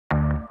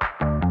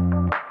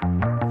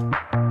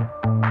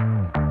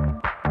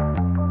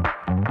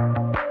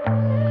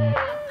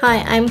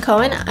Hi, I'm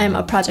Cohen. I'm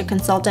a project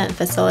consultant,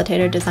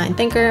 facilitator, design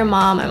thinker,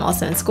 mom. I'm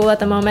also in school at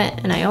the moment,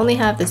 and I only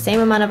have the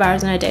same amount of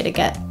hours in a day to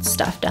get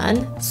stuff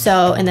done.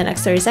 So in the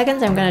next 30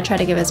 seconds, I'm gonna try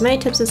to give as many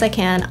tips as I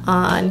can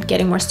on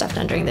getting more stuff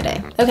done during the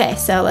day. Okay,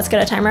 so let's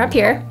get a timer up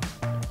here,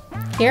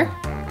 here,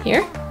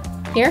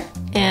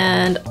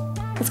 and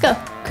let's go.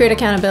 Create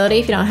accountability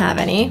if you don't have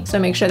any, so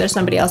make sure there's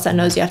somebody else that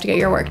knows you have to get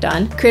your work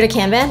done. Create a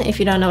Kanban if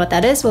you don't know what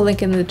that is, we'll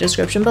link in the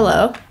description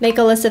below. Make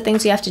a list of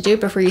things you have to do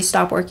before you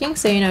stop working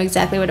so you know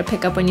exactly what to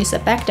pick up when you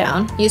sit back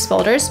down. Use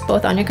folders,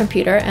 both on your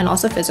computer and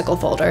also physical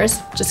folders.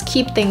 Just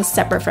keep things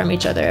separate from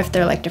each other if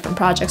they're like different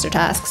projects or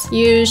tasks.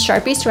 Use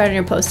Sharpies to write on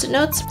your Post-it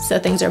notes so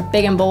things are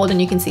big and bold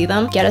and you can see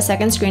them. Get a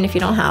second screen if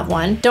you don't have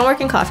one. Don't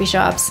work in coffee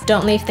shops.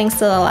 Don't leave things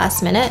till the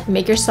last minute.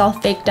 Make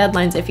yourself fake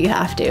deadlines if you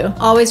have to.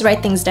 Always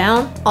write things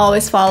down.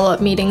 Always follow up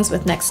meetings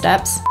with next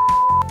steps.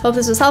 Hope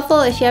this was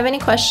helpful. If you have any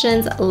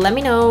questions, let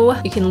me know.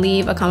 You can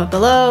leave a comment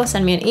below,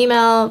 send me an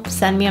email,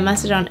 send me a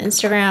message on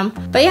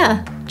Instagram. But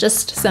yeah,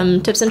 just some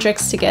tips and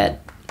tricks to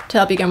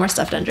help you get more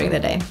stuff done during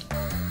the day.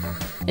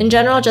 In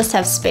general, just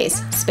have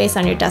space. Space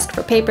on your desk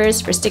for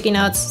papers, for sticky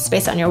notes,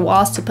 space on your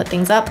walls to put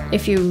things up.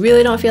 If you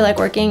really don't feel like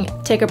working,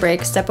 take a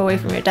break, step away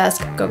from your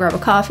desk, go grab a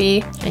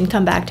coffee, and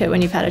come back to it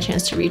when you've had a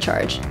chance to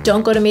recharge.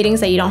 Don't go to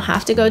meetings that you don't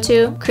have to go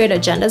to. Create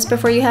agendas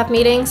before you have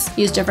meetings.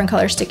 Use different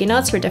color sticky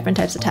notes for different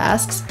types of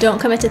tasks. Don't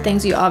commit to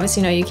things you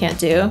obviously know you can't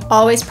do.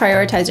 Always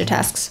prioritize your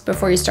tasks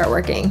before you start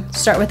working.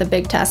 Start with the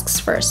big tasks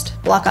first.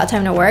 Block out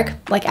time to work,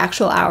 like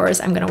actual hours.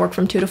 I'm gonna work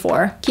from 2 to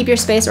 4. Keep your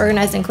space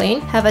organized and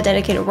clean. Have a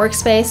dedicated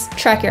workspace.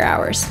 Track your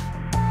hours.